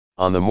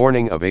On the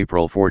morning of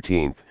April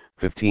 14,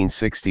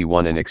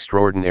 1561, an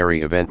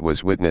extraordinary event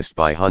was witnessed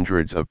by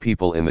hundreds of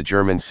people in the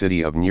German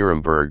city of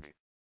Nuremberg.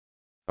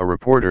 A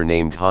reporter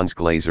named Hans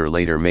Glaser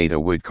later made a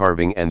wood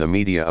carving, and the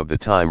media of the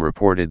time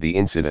reported the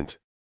incident.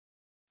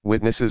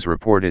 Witnesses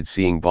reported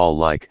seeing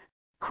ball-like,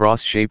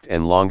 cross-shaped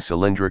and long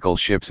cylindrical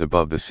ships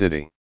above the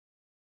city.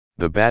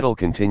 The battle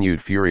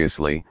continued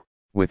furiously,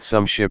 with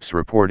some ships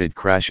reported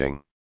crashing.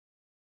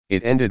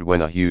 It ended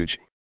when a huge,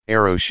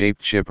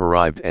 arrow-shaped ship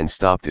arrived and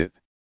stopped it.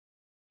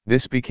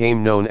 This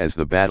became known as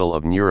the Battle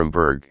of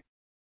Nuremberg.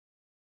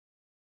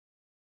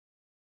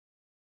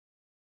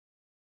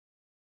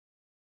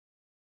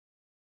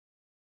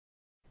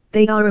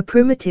 They are a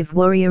primitive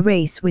warrior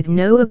race with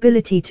no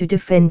ability to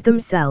defend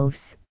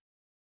themselves.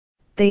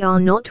 They are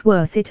not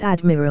worth it,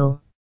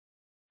 Admiral.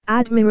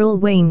 Admiral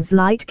Wayne's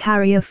light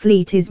carrier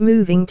fleet is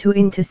moving to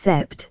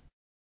intercept.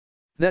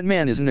 That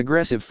man is an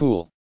aggressive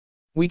fool.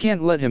 We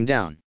can't let him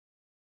down.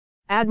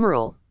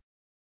 Admiral.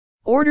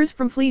 Orders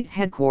from Fleet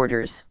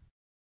Headquarters.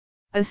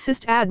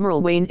 Assist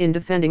Admiral Wayne in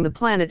defending the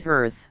planet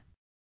Earth.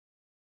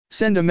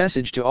 Send a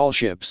message to all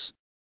ships.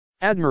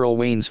 Admiral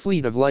Wayne's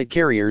fleet of light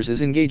carriers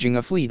is engaging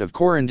a fleet of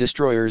Coran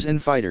destroyers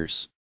and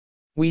fighters.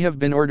 We have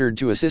been ordered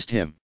to assist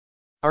him.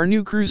 Our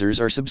new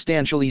cruisers are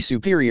substantially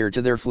superior to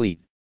their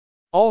fleet.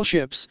 All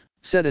ships,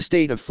 set a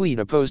state of fleet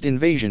opposed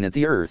invasion at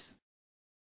the Earth.